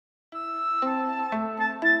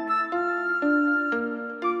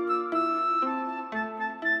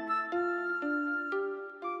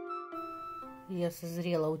я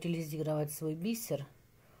созрела утилизировать свой бисер.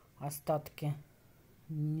 Остатки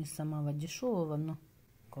не самого дешевого, но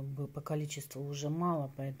как бы по количеству уже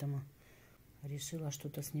мало, поэтому решила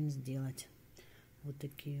что-то с ним сделать. Вот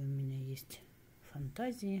такие у меня есть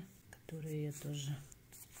фантазии, которые я тоже,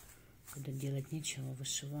 когда делать нечего,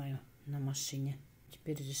 вышиваю на машине.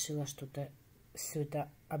 Теперь решила что-то все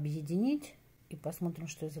это объединить и посмотрим,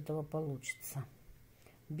 что из этого получится.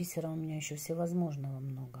 Бисера у меня еще всевозможного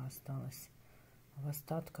много осталось. В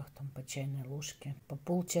остатках там по чайной ложке, по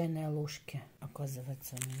пол чайной ложки.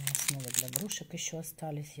 Оказывается, у меня основы для брошек еще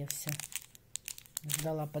остались. Я все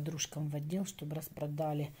сдала подружкам в отдел, чтобы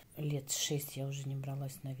распродали. Лет 6 я уже не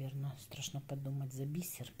бралась, наверное. Страшно подумать, за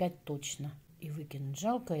бисер. 5 точно. И выкинуть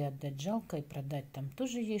жалко, и отдать жалко, и продать там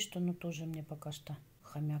тоже есть что, но тоже мне пока что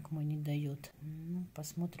хомяк мой не дает. Ну,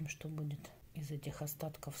 посмотрим, что будет из этих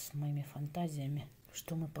остатков с моими фантазиями.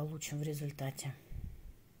 Что мы получим в результате.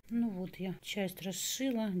 Ну вот, я часть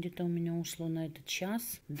расшила. Где-то у меня ушло на это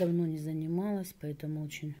час. Давно не занималась, поэтому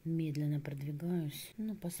очень медленно продвигаюсь.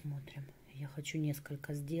 Ну, посмотрим. Я хочу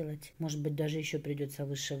несколько сделать. Может быть, даже еще придется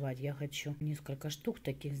вышивать. Я хочу несколько штук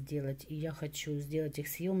таких сделать. И я хочу сделать их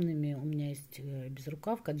съемными. У меня есть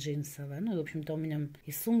безрукавка джинсовая. Ну, и, в общем-то, у меня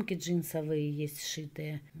и сумки джинсовые есть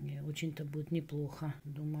сшитые. Очень-то будет неплохо.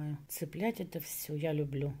 Думаю, цеплять это все я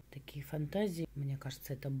люблю. Такие фантазии. Мне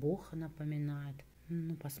кажется, это бог напоминает.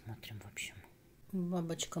 Ну, посмотрим, в общем.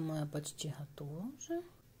 Бабочка моя почти готова уже.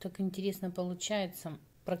 Так интересно получается.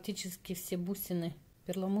 Практически все бусины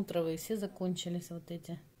перламутровые все закончились, вот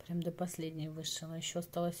эти. Прям до последней вышила. Еще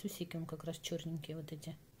осталось усики, он как раз черненькие вот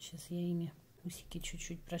эти. Сейчас я ими усики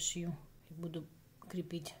чуть-чуть прошью и буду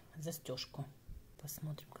крепить застежку.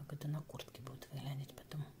 Посмотрим, как это на куртке будет выглядеть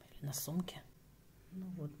потом. Или на сумке. Ну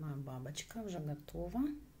вот моя бабочка уже готова.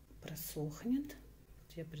 Просохнет.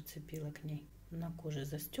 Вот я прицепила к ней на коже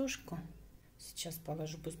застежку. Сейчас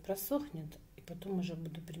положу, пусть просохнет. И потом уже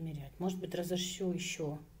буду примерять. Может быть, разошью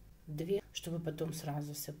еще 2, чтобы потом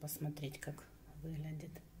сразу все посмотреть, как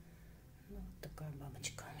выглядит.